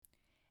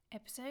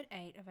Episode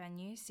 8 of our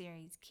new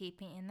series,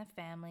 Keeping in the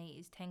Family,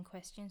 is 10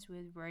 Questions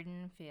with Roden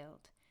and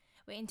Field.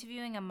 We're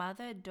interviewing a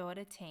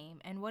mother-daughter team,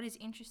 and what is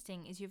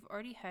interesting is you've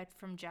already heard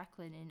from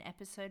Jacqueline in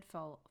episode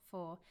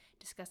 4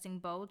 discussing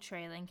Bold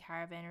Trailer and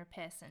Caravan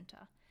Repair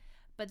Centre.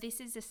 But this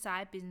is a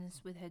side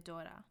business with her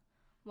daughter.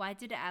 Why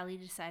did Ali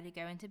decide to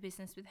go into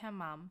business with her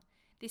mum?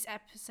 This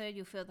episode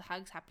you'll feel the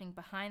hugs happening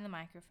behind the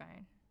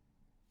microphone.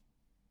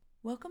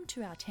 Welcome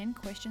to our 10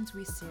 Questions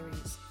With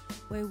series,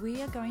 where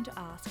we are going to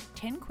ask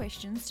 10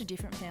 questions to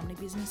different family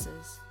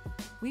businesses.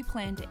 We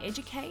plan to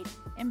educate,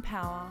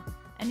 empower,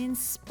 and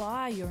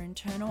inspire your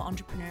internal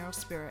entrepreneurial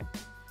spirit.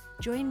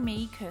 Join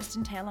me,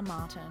 Kirsten Taylor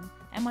Martin,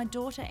 and my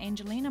daughter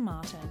Angelina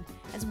Martin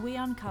as we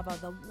uncover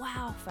the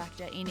wow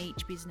factor in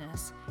each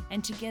business,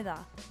 and together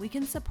we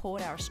can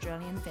support our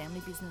Australian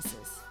family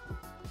businesses.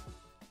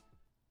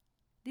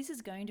 This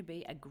is going to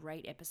be a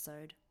great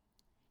episode.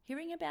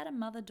 Hearing about a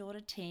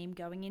mother-daughter team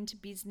going into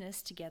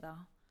business together,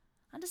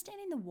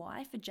 understanding the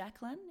why for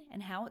Jacqueline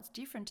and how it's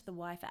different to the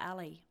why for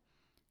Ali.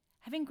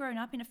 Having grown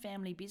up in a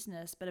family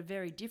business, but a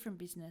very different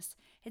business,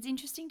 it's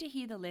interesting to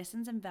hear the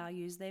lessons and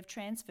values they've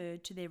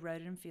transferred to their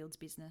Roden and Fields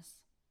business.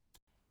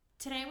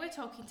 Today we're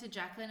talking to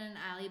Jacqueline and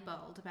Ali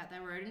Bold about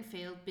their Roden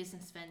Field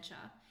business venture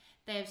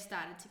they have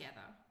started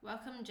together.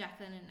 Welcome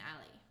Jacqueline and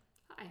Ali.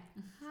 Hi.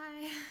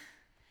 Hi.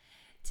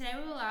 Today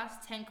we will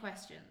ask 10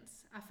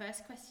 questions. Our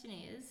first question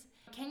is,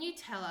 can you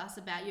tell us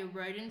about your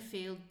Roden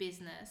Field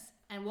business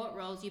and what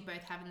roles you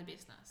both have in the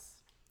business?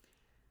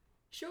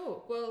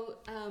 Sure.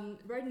 Well,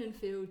 Roden and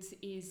Fields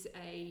is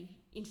a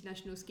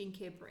international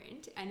skincare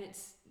brand, and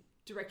it's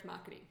direct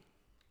marketing,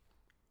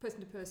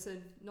 person to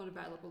person, not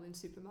available in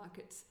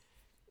supermarkets,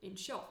 in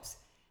shops.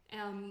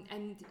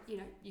 And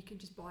you can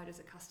just buy it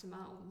as a customer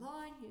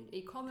online,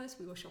 e-commerce.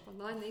 We all shop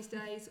online these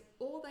days.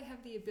 Or they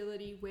have the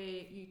ability where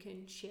you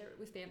can share it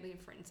with family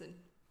and friends and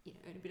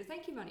earn a bit of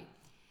thank you money.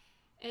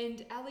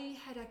 And Ali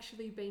had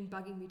actually been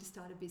bugging me to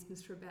start a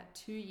business for about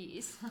 2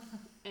 years,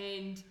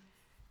 and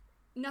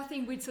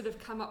nothing we'd sort of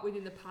come up with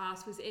in the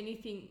past was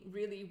anything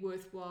really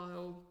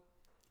worthwhile,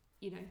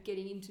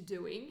 getting into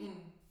doing.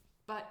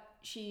 But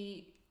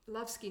she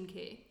loves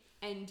skincare,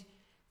 and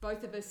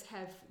both of us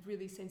have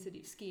really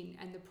sensitive skin,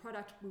 and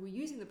we were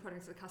using the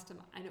product as a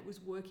customer, and it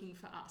was working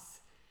for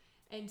us.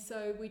 And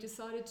so we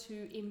decided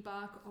to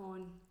embark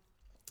on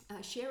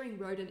sharing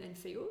Roden and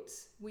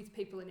Fields with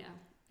people in our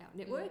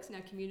networks and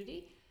our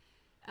community,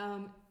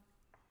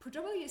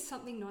 predominantly as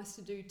something nice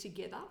to do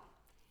together,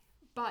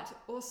 but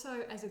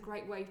also as a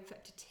great way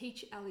to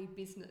teach Ali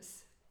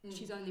business.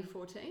 She's only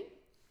 14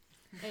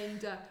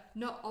 and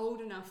not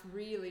old enough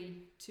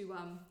really to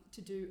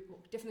do, well,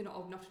 definitely not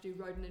old enough to do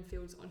Roden and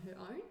Fields on her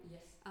own.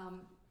 Yes.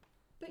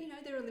 But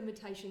there are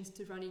limitations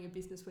to running a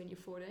business when you're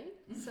 14.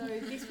 So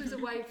this was a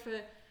way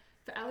for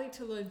Ali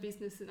to learn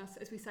business and us,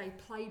 as we say,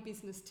 play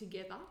business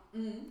together.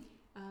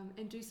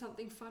 And do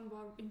something fun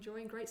while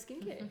enjoying great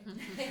skincare.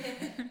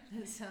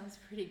 That sounds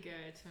pretty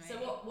good to me. So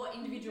what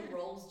individual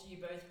roles do you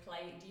both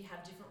play? Do you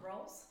have different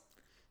roles?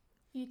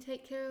 You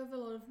take care of a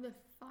lot of the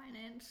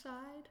finance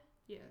side.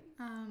 Yeah.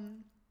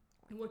 And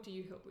what do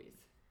you help with?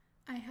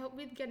 I help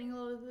with getting a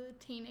lot of the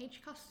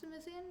teenage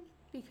customers in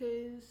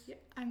because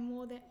I'm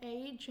more their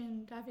age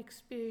and I've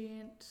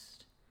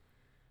experienced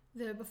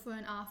the before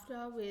and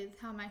after with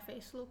how my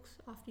face looks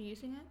after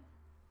using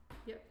it.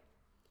 Yep.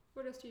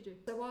 What else do you do?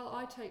 So while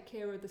I take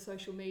care of the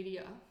social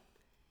media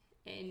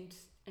and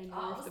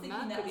more of the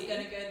marketing. That was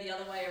going to go the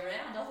other way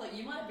around. I thought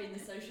you might have been the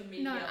social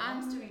media. No,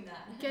 I'm I'm doing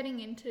that. getting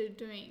into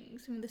doing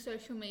some of the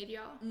social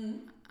media.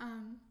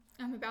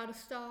 I'm about to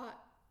start.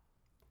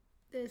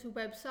 There's a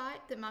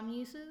website that Mum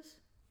uses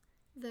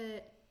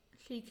that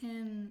she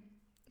can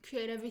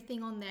create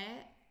everything on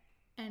there,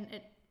 and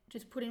it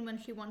just put in when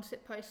she wants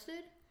it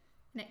posted.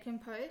 And it can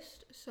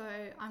post, so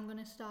I'm going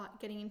to start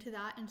getting into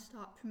that and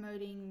start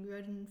promoting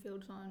Roden and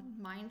Fields on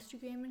my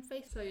Instagram and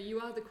Facebook. So you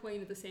are the queen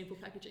of the sample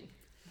packaging.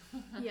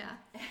 Yeah.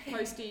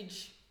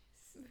 Postage,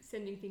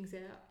 sending things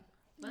out.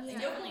 That's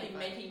definitely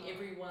making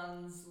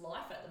everyone's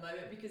life at the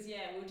moment because, we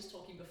were just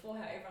talking before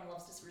how everyone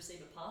loves to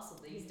receive a parcel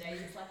these days.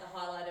 It's like the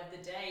highlight of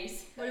the day.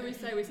 What do we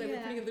say? We say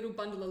we're putting a little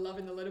bundle of love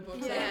in the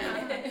letterbox.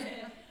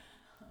 Yeah.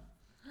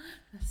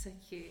 That's so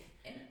cute.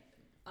 And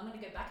I'm going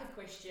to go back a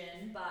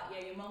question, but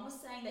your mum was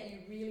saying that you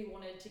really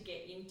wanted to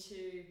get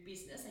into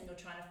business and you're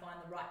trying to find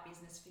the right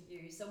business for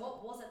you. So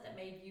what was it that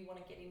made you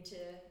want to get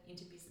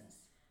into business?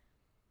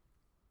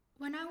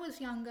 When I was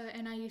younger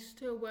and I used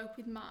to work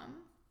with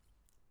Mum,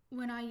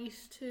 when I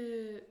used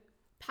to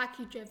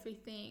package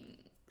everything,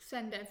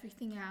 send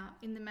everything out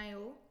in the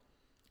mail,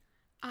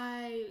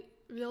 I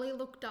really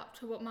looked up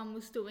to what Mum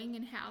was doing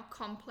and how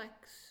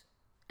complex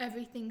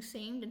everything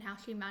seemed and how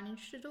she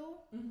managed it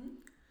all.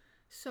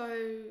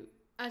 So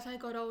as I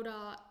got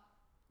older,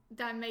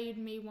 that made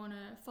me want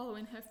to follow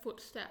in her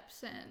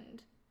footsteps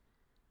and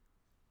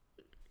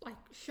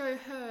show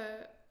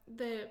her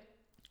that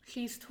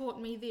she's taught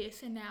me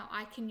this and now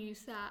I can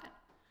use that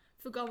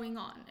for going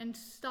on. And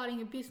starting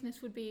a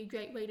business would be a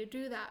great way to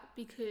do that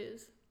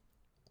because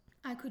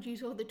I could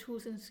use all the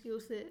tools and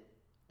skills that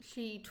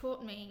she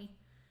taught me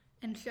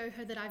and show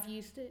her that I've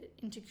used it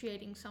into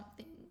creating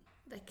something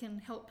that can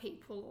help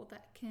people or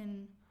that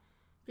can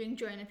bring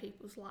joy into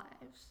people's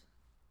lives.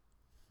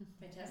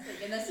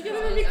 Fantastic. And that's You're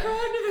going to be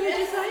crying when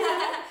you say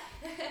that.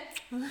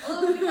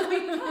 Oh, we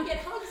can't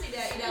get hugs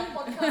in our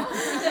podcast.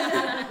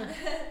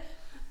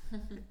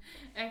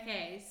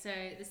 Okay, so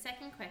the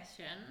second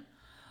question,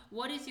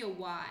 what is your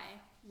why?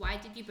 Why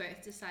did you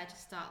both decide to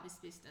start this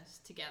business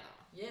together?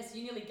 Yes,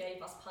 you nearly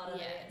gave us part of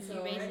Yeah, it. So you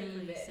already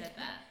basically prepared. said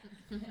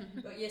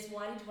that. But yes,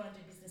 why did you want to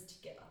do business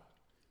together?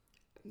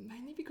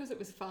 Mainly because it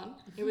was fun.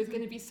 It was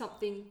going to be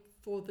something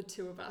for the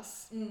two of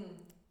us.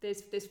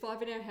 There's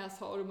 5 in our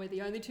household and we're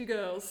the only 2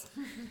 girls.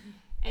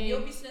 And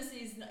your business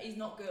is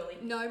not girly.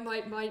 No,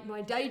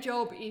 my day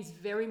job is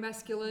very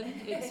masculine.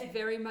 It's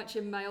very much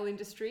a male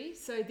industry.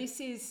 So this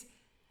is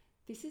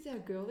our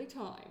girly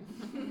time.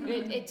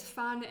 It's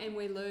fun and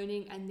we're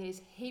learning, and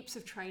there's heaps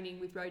of training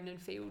with Roden and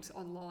Fields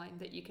online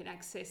that you can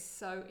access.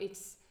 So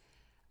it's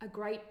a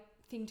great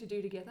thing to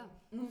do together.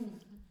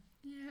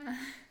 Yeah.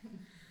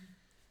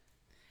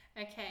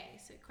 Okay,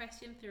 so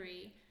question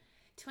 3.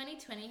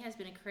 2020 has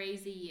been a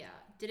crazy year.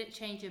 Did it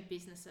change your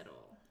business at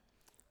all?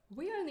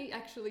 We only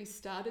actually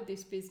started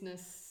this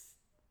business,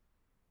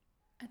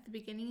 At the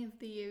beginning of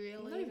the year,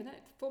 really. not even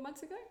that, 4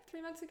 months ago,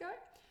 3 months ago.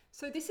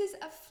 So this is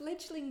a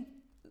fledgling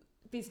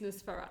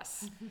business for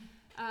us.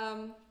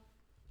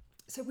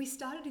 So we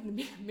started in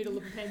the middle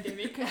of a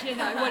pandemic because,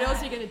 what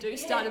else are you going to do?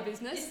 Start a You're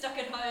business. stuck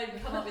at home,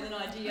 come up with an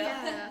idea.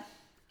 Yeah.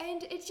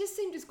 And it just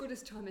seemed as good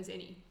as time as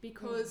any,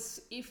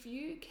 because if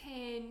you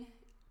can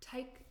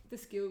take the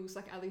skills,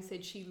 like Ali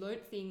said, she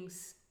learnt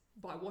things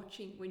by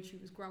watching when she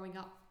was growing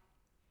up,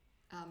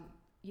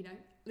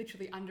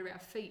 literally under our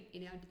feet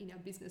in our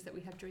business that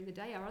we have during the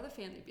day, our other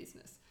family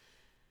business.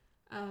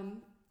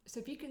 So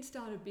if you can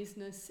start a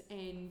business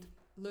and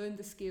learn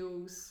the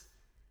skills,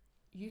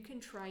 you can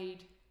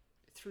trade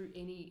through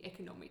any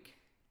economic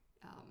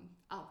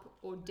up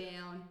or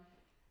down.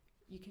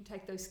 You can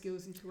take those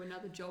skills into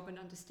another job and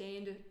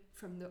understand it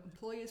from the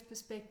employer's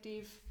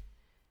perspective.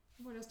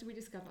 What else did we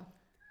discover?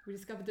 We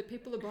discovered that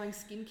people are buying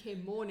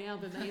skincare more now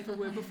than they ever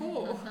were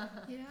before.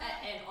 Yeah.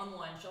 And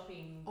online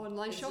shopping.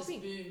 Online has just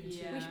shopping. boomed.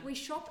 Yeah. We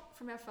shop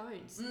from our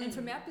phones. And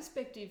from our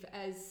perspective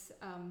as,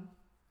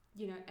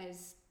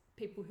 as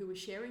people who are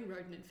sharing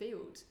Roden and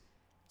Fields,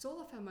 it's all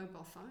off our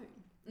mobile phone.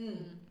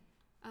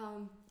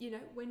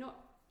 We're not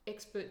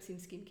experts in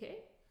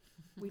skincare.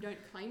 We don't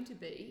claim to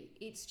be.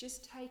 It's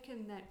just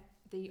taken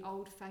the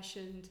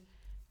old-fashioned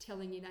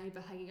telling your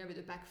neighbour hanging over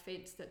the back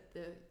fence that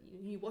the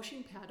new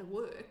washing powder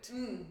worked.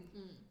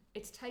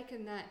 It's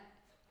taken that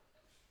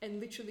and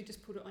literally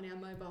just put it on our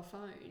mobile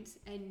phones,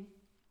 and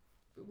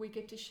we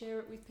get to share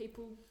it with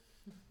people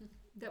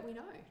that we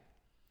know.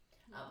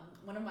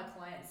 One of my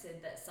clients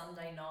said that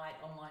Sunday night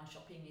online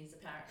shopping is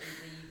apparently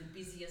the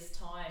busiest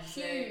time.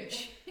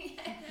 Huge.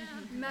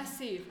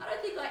 Massive. I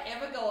don't think I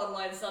ever go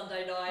online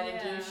Sunday night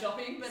and do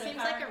shopping, but Seems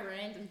like a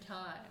random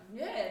time.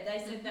 yeah,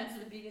 they said that's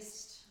the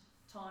biggest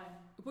time.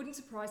 It wouldn't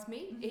surprise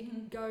me.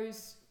 It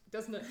goes,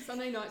 doesn't it?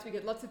 Sunday nights we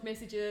get lots of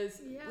messages,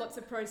 Yeah. lots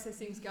of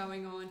processings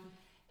going on.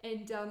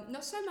 And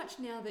not so much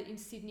now that in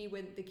Sydney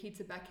when the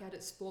kids are back out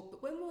at sport,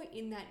 but when we're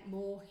in that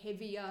more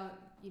heavier,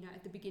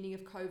 at the beginning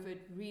of COVID,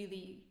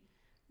 really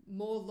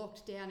more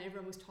locked down,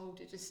 everyone was told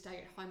to just stay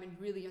at home and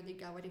really only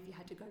go out if you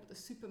had to go to the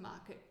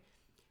supermarket.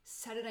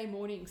 Saturday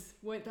mornings,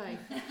 weren't they?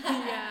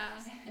 Yeah.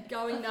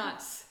 Going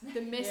nuts.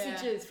 The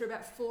messages for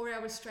about 4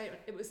 hours straight.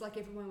 It was like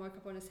everyone woke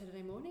up on a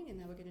Saturday morning and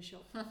they were going to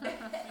shop.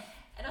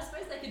 And I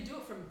suppose they could do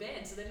it from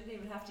bed, so they didn't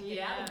even have to get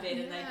out of bed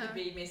and they could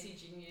be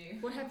messaging you.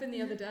 What happened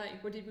the other day?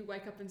 What did we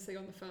wake up and see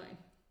on the phone?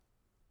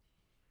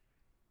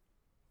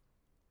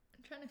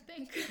 I'm trying to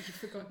think. You've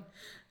forgotten.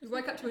 We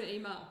woke up to an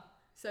email.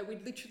 So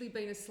we'd literally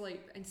been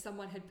asleep and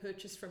someone had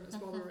purchased from us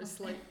while we were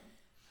asleep.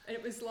 And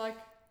it was like,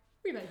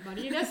 we made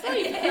money in our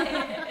sleep.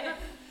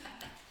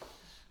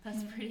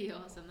 That's pretty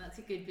awesome. That's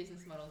a good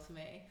business model to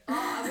me.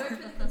 I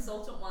worked with a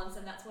consultant once,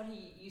 and that's what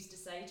he used to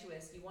say to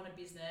us: you want a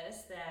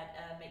business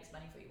that makes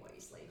money for you while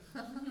you sleep.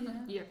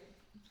 Yeah.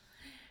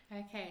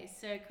 Okay,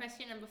 so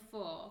question number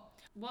 4.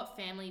 What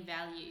family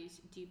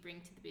values do you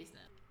bring to the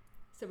business?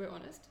 So we're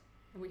honest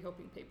and we're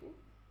helping people,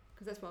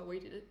 because that's why we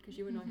did it, because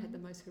you and I had the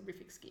most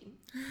horrific skin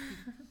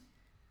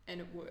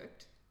and it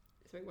worked.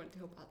 So we wanted to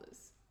help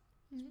others.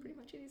 That's pretty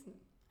much it, isn't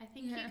it? I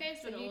think you Yeah.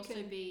 guys So would you also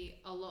can- be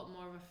a lot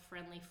more of a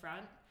friendly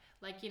front.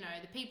 Like, the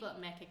people at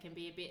Mecca can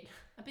be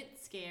a bit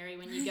scary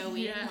when you go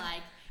in. Yeah.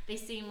 Like, they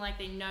seem like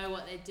they know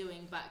what they're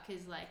doing, but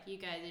because, you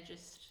guys are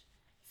just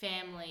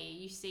family,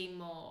 you seem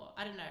more,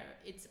 I don't know,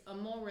 it's a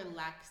more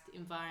relaxed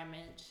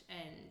environment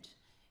and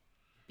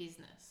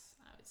business,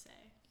 I would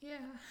say. Yeah.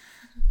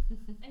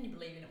 And you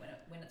believe in it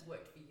when it's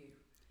worked for you.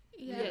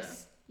 Yeah.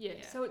 Yes. Yeah.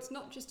 Yeah. So it's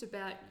not just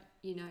about,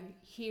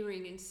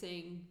 hearing and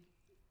seeing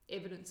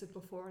evidence of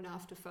before and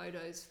after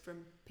photos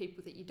from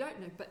people that you don't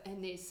know,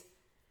 and there's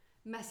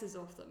masses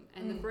of them.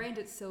 And the brand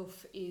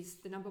itself is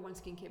the number 1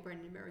 skincare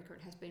brand in America.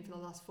 It has been for the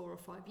last 4 or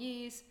 5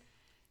 years.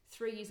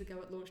 3 years ago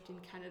it launched in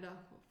Canada,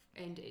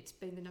 and it's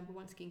been the number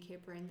 1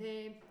 skincare brand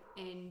there.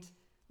 And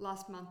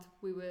last month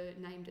we were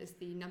named as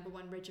the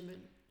 #1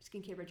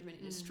 skincare regimen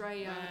in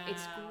Australia. Wow.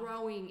 It's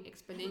growing It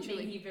hasn't exponentially.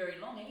 been here very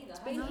long either. It's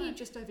been here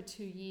just over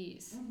 2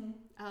 years.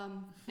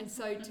 And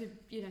so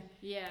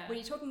Yeah. when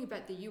you're talking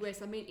about the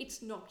US, I mean,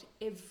 it's knocked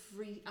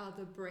every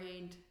other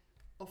brand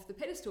off the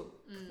pedestal.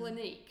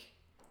 Clinique,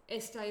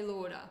 Estee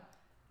Lauder,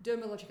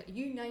 Dermalogica,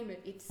 you name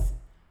it.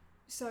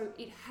 So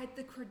it had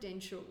the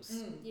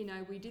credentials. You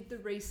know, we did the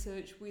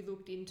research, we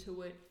looked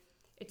into it.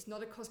 It's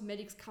not a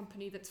cosmetics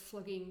company that's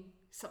flogging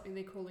something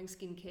they're calling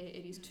skincare.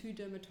 It is 2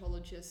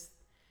 dermatologists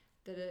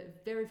that are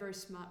very, very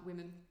smart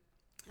women.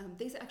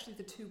 These are actually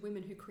the 2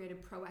 women who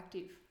created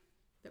Proactive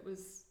that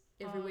was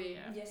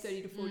everywhere Yes.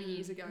 30 to 40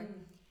 years ago.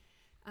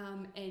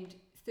 And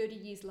 30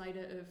 years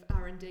later of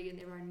R&D and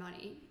their own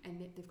money,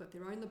 and they've got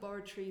their own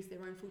laboratories,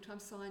 their own full-time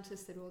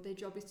scientists that all their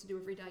job is to do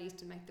every day is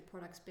to make the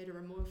products better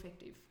and more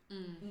effective.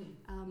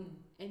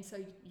 And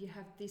so you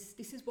have this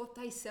is what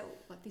they sell,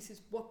 like this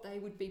is what they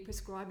would be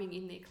prescribing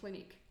in their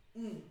clinic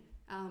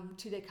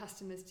to their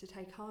customers to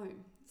take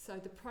home. So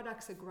the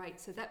products are great,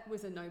 so that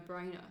was a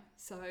no-brainer.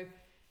 So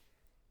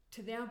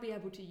to now be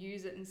able to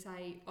use it and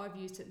say, I've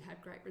used it and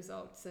had great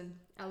results, and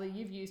Ali,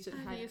 you've used it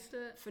and I've had used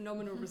it.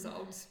 phenomenal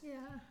results.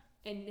 Yeah.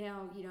 And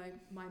now, you know,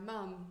 my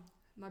mum,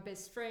 my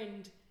best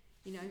friend,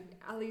 you know,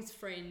 Ali's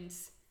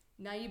friends,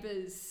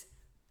 neighbours,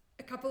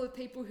 a couple of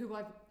people who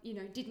I, you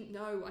know, didn't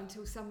know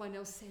until someone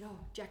else said, oh,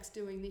 Jack's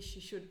doing this,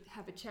 you should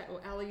have a chat,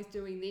 or Ali's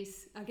doing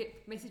this. I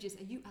get messages,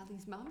 are you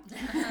Ali's mum?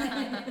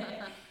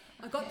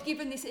 I got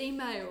given this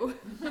email.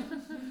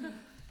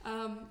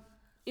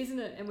 Isn't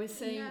it? And we're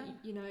seeing,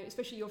 you know,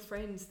 especially your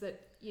friends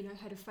that, you know,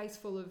 had a face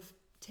full of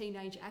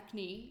teenage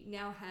acne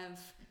now have,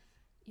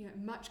 you know,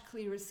 much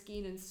clearer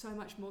skin and so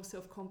much more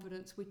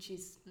self-confidence, which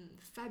is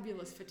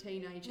fabulous for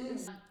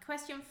teenagers.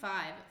 Question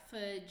 5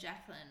 for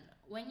Jacqueline.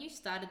 When you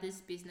started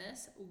this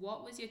business,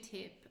 what was your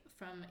tip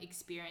from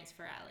experience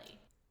for Ali?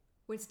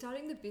 When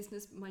starting the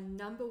business, my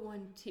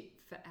 #1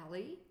 tip for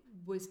Ali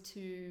was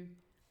to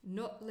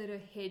not let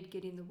her head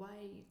get in the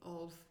way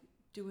of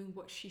doing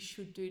what she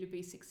should do to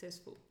be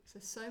successful.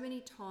 So many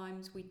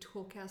times we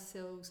talk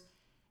ourselves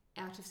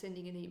out of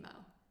sending an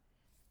email,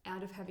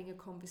 out of having a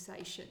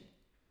conversation,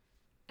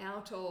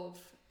 out of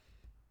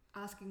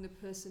asking the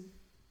person,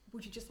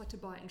 would you just like to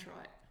buy it and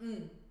try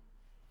it?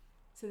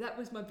 So that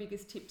was my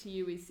biggest tip to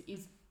you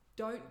is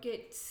don't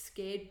get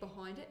scared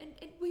behind it.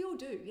 And we all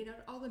do, you know,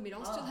 I'll admit,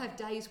 I'll still have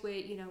days where,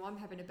 you know, I'm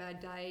having a bad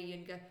day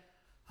and go,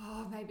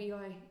 oh, maybe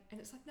and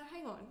it's like, no,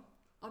 hang on.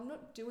 I'm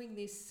not doing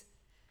this,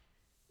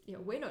 you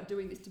know, we're not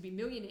doing this to be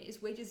millionaires.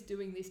 We're just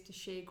doing this to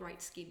share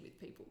great skin with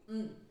people.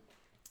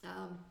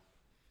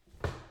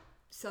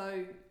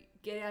 So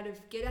get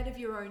out of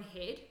your own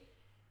head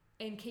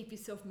and keep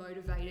yourself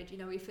motivated. You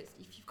know, if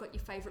you've got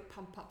your favorite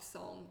pump up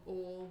song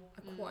or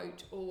a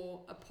quote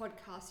or a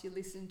podcast you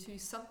listen to,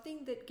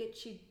 something that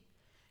gets you,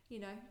 you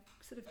know,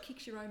 sort of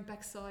kicks your own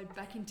backside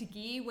back into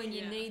gear when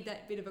you need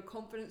that bit of a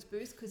confidence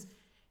boost, because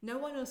no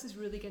one else is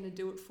really going to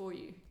do it for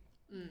you.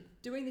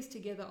 Doing this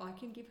together, I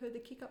can give her the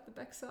kick up the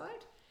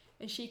backside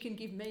and she can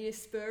give me a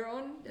spur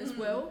on as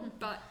well.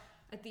 But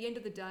at the end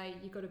of the day,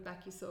 you've got to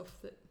back yourself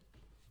that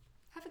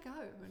have a go.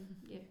 And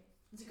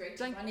It's a great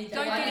Don't- tip. I need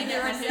don't that. get I in need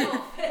your that own head.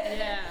 myself.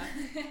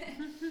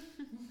 Yeah.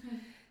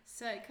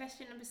 So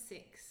question number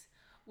 6.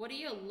 What are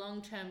your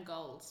long-term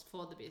goals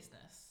for the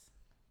business?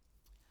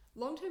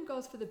 long-term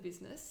goals for the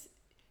business,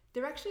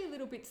 they're actually a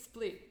little bit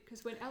split,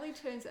 because when Ali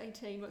turns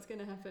 18, what's going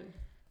to happen?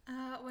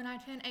 When I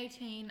turn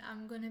 18,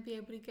 I'm going to be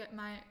able to get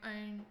my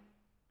own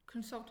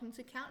consultant's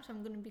account. So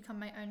I'm going to become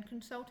my own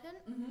consultant.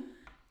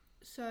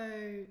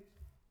 So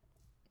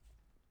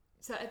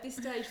at this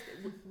stage,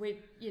 we're,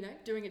 you know,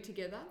 doing it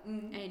together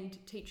and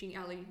teaching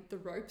Ali the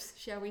ropes,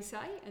 shall we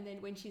say. And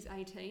then when she's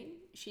 18,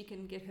 she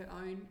can get her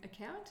own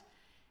account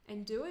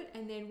and do it.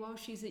 And then while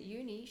she's at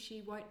uni,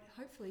 she won't,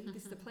 hopefully,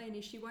 this is the plan,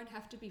 is she won't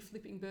have to be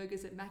flipping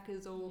burgers at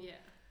Macca's or,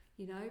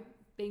 you know,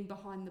 being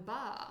behind the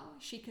bar.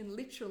 She can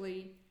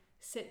literally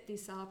set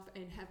this up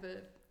and have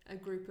a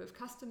group of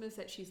customers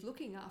that she's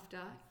looking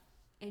after,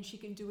 and she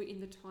can do it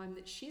in the time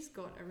that she's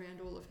got around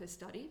all of her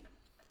study.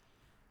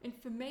 And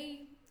for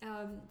me,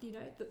 you know,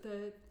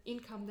 the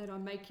income that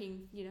I'm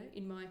making, you know,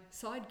 in my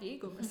side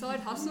gig or my side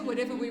hustle,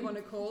 whatever we want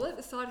to call it,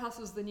 the side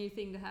hustle is the new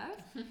thing to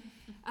have.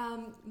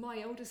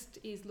 My eldest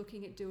is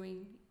looking at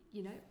doing,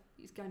 you know,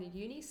 he's going to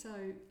uni, so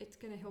it's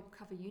going to help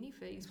cover uni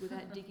fees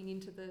without digging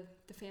into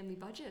the family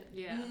budget.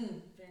 Yeah.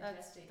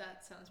 Fantastic.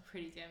 That sounds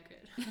pretty damn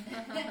good.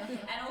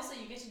 And also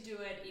you get to do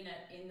it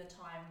in the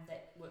time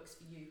that works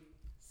for you.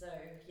 So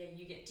yeah,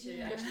 you get to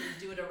actually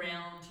do it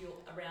around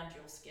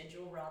your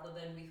schedule rather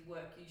than with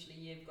work. Usually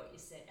you've got your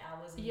set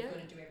hours and you've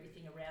got to do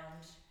everything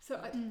around. So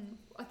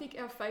I think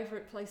our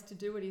favourite place to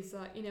do it is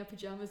in our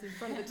pyjamas in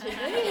front of the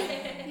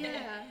TV.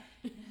 yeah.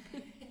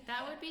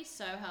 That would be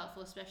so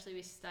helpful, especially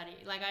with study.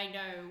 Like, I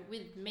know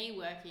with me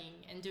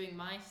working and doing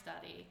my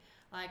study,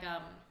 like,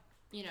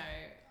 you know,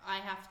 I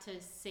have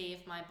to see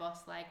if my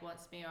boss, like,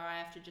 wants me, or I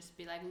have to just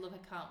be like, look,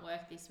 I can't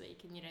work this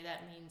week. And, you know,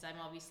 that means I'm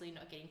obviously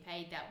not getting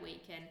paid that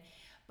week. And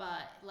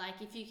But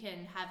like if you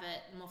can have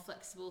it more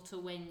flexible to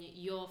when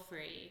you're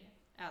free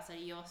outside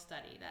of your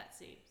study, that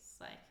seems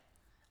like,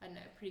 I don't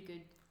know,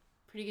 pretty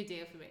good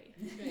deal for me.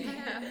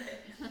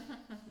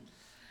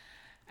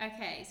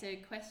 Okay, so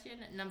question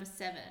number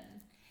 7.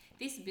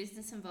 This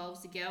business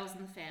involves the girls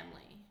in the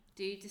family.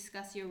 Do you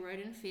discuss your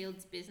Roden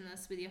Fields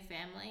business with your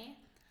family?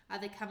 Are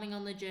they coming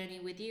on the journey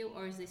with you,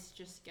 or is this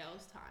just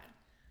girls' time?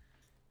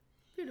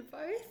 Bit of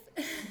both.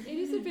 It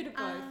is a bit of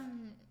both.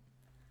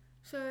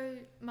 So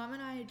Mum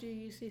and I do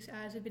use this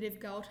as a bit of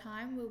girl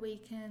time where we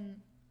can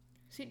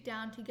sit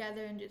down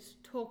together and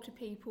just talk to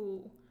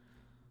people,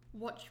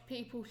 watch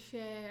people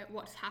share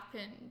what's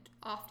happened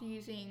after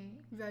using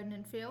Roden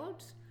and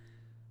Fields.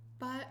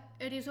 But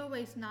it is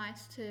always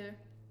nice to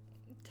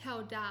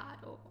tell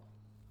Dad, or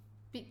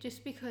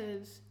just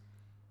because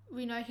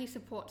we know he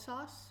supports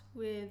us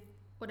with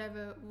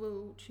whatever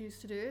we'll choose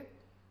to do.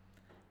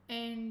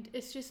 And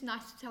it's just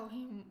nice to tell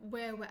him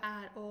where we're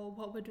at or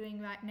what we're doing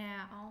right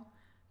now,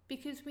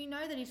 because we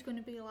know that he's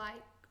going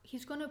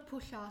to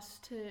push us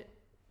to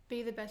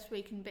be the best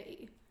we can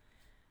be.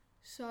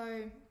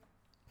 So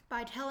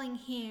by telling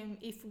him,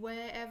 if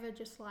we're ever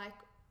just like,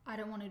 I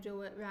don't want to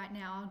do it right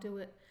now, I'll do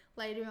it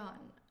later on,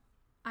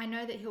 I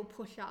know that he'll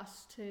push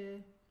us to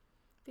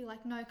be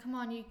like, no, come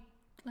on, you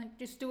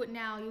just do it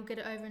now, you'll get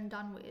it over and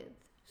done with.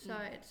 So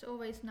it's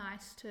always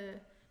nice to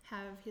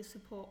have his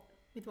support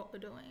with what we're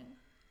doing.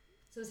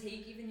 So has he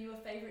given you a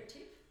favourite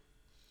tip?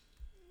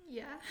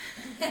 Yeah.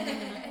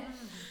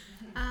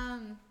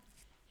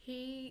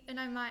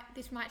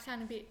 This might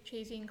sound a bit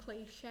cheesy and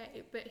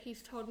cliche, but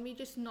he's told me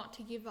just not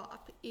to give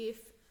up if,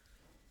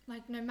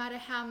 no matter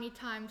how many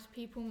times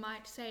people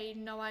might say,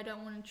 no, I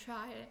don't want to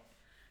try it,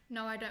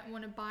 no, I don't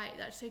want to buy it,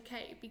 that's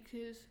okay,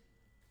 because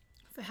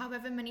for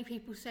however many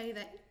people say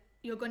that,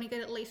 you're going to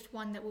get at least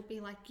one that will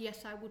be like,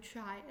 yes, I will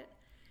try it.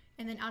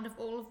 And then out of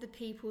all of the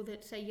people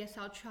that say, yes,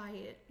 I'll try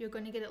it, you're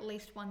going to get at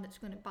least one that's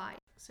going to buy it.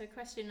 So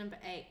question number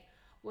 8.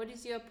 What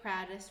is your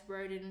proudest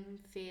Roden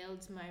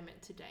Fields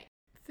moment to date?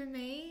 For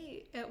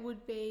me, it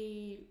would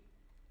be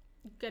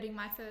getting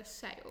my first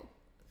sale.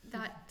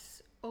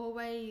 That's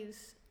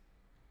always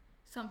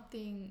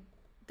something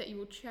that you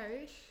will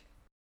cherish.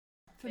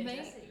 For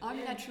me, I'm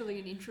naturally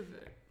an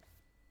introvert.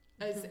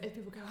 As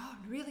people go, oh,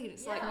 really? And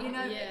it's no.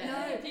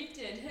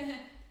 Addicted.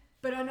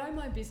 But I know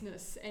my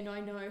business and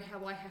I know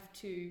how I have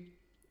to,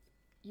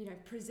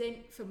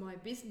 present for my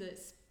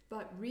business.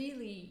 But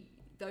really,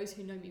 those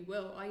who know me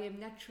well, I am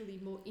naturally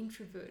more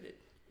introverted.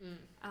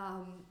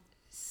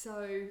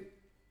 So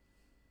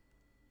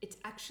it's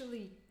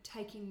actually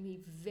taking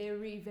me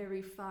very,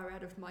 very far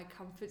out of my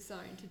comfort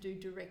zone to do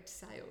direct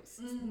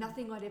sales. It's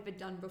nothing I'd ever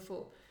done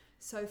before.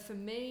 So for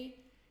me,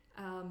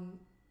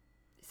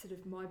 sort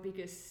of my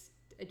biggest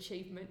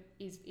achievement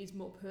is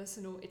more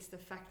personal. It's the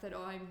fact that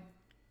I'm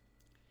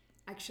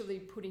actually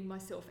putting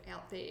myself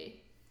out there,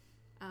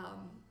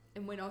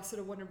 and when I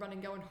sort of want to run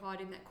and go and hide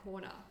in that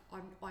corner,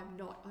 I'm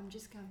not. I'm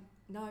just going,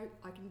 no,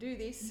 I can do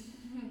this.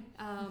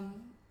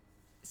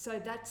 So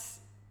that's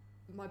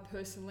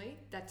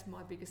that's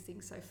my biggest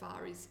thing so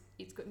far. Is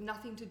it's got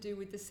nothing to do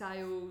with the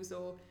sales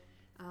or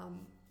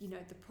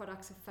the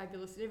products are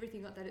fabulous and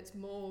everything like that. It's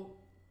more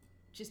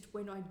just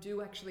when I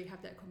do actually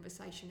have that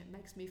conversation, it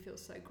makes me feel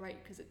so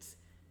great because it's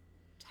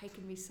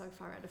taken me so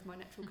far out of my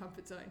natural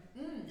comfort zone.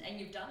 And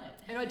you've done it.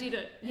 And I did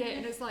it, yeah,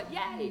 and it's like,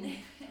 yay!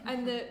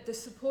 And the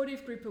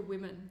supportive group of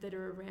women that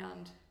are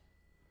around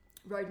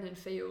Roden and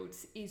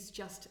Fields is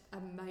just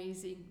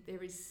amazing.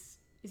 There is,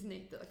 isn't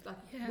it?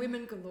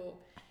 Women galore.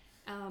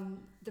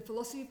 The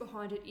philosophy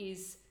behind it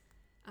is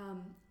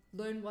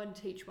learn one,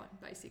 teach one,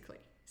 basically.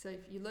 So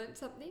if you learn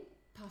something,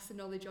 pass the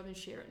knowledge on and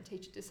share it and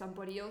teach it to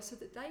somebody else so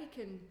that they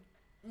can,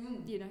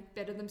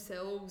 better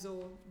themselves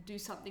or do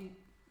something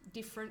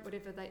different,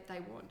 whatever they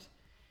want.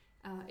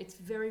 It's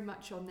very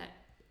much on that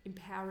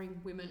empowering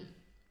women.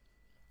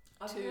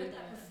 I've heard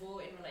that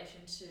before in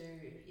relation to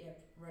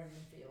Roden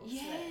and Fields.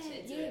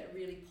 It's a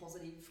really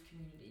positive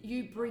community.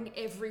 You bring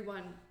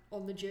everyone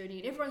on the journey,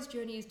 and everyone's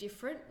journey is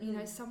different.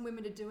 Some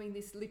women are doing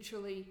this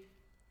literally,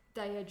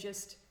 they are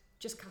just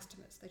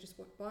customers. They just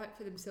want to buy it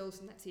for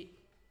themselves and that's it.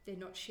 They're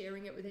not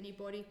sharing it with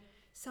anybody.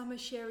 Some are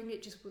sharing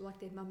it just with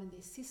their mum and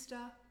their sister,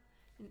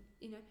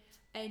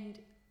 and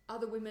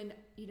other women,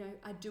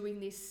 are doing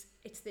this.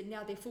 It's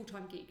now their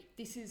full-time gig.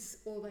 This is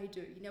all they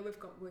do. We've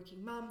got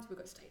working mums, we've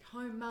got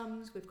stay-at-home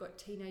mums, we've got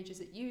teenagers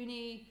at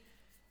uni.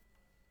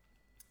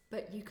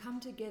 But you come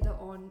together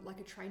on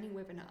a training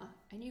webinar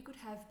and you could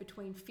have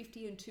between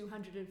 50 and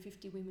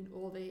 250 women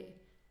all there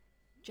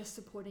just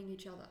supporting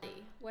each other.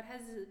 What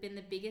has been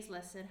the biggest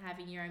lesson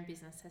having your own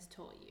business has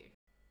taught you?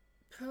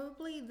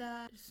 Probably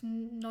that it's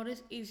not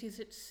as easy as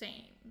it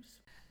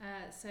seems.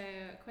 So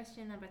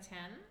question number 10.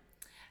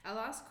 Our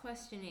last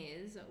question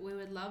is, we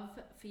would love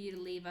for you to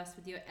leave us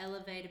with your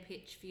elevator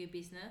pitch for your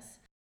business.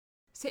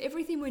 So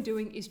everything we're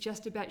doing is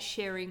just about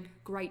sharing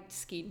great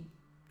skin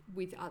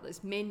with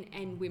others, men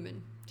and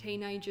women,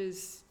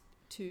 teenagers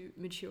to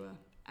mature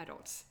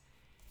adults.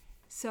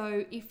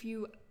 So if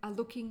you are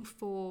looking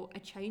for a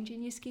change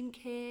in your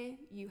skincare,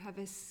 you have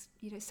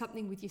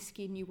something with your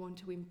skin you want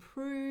to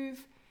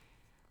improve,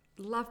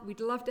 we'd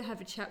love to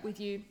have a chat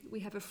with you. We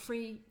have a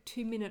free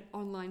 2-minute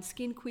online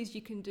skin quiz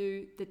you can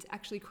do that's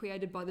actually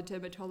created by the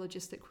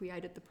dermatologist that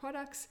created the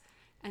products,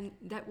 and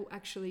that will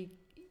actually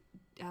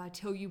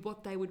tell you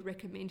what they would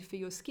recommend for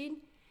your skin.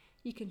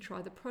 You can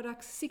try the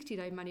products,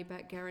 60-day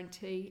money-back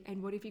guarantee,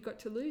 and what have you got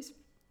to lose?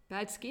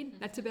 Bad skin.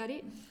 That's about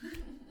it.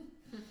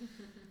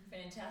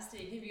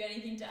 Fantastic. Have you got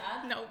anything to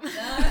add? No.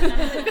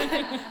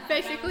 No?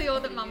 Basically all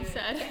that Mum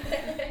said.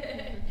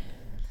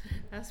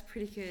 That's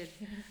pretty good.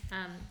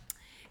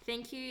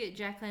 Thank you,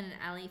 Jacqueline and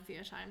Ali, for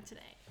your time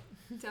today.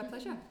 It's our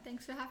pleasure.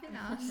 Thanks for having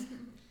us.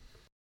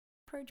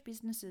 Approach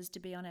businesses to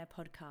be on our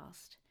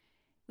podcast.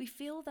 We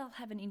feel they'll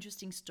have an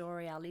interesting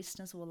story our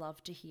listeners will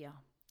love to hear.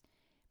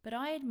 But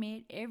I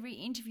admit every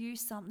interview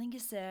something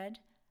is said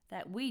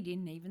that we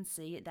didn't even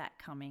see that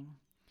coming.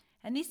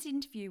 And this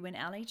interview, when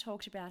Ali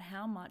talked about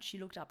how much she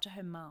looked up to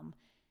her mum,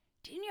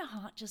 didn't your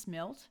heart just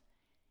melt?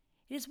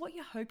 It is what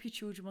you hope your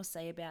children will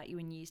say about you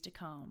in years to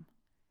come.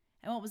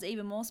 And what was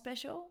even more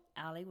special,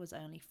 Ali was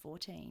only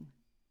 14.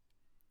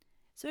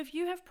 So if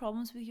you have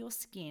problems with your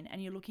skin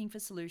and you're looking for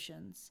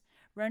solutions,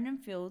 Ronan &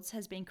 Fields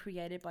has been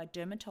created by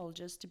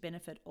dermatologists to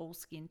benefit all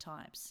skin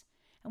types.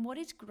 And what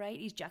is great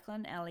is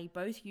Jacqueline and Ali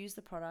both use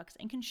the products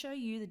and can show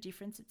you the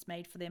difference it's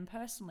made for them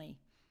personally.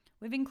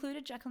 We've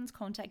included Jacqueline's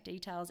contact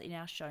details in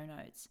our show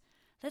notes.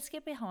 Let's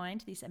get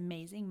behind this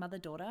amazing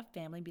mother-daughter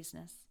family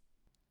business.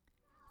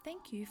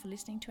 Thank you for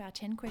listening to our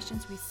 10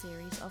 Questions With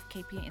series of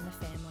Keeping It in the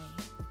Family.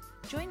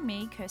 Join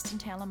me, Kirsten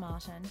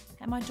Taylor-Martin,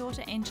 and my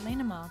daughter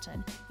Angelina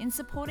Martin in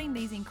supporting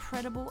these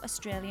incredible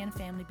Australian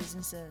family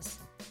businesses.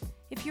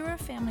 If you're a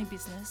family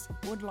business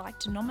or would like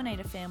to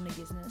nominate a family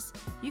business,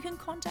 you can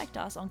contact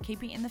us on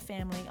Keeping It in the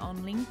Family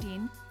on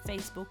LinkedIn,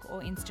 Facebook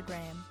or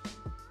Instagram.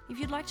 If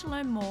you'd like to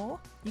learn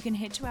more, you can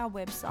head to our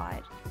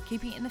website,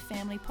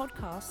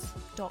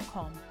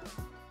 keepinginthefamilypodcasts.com.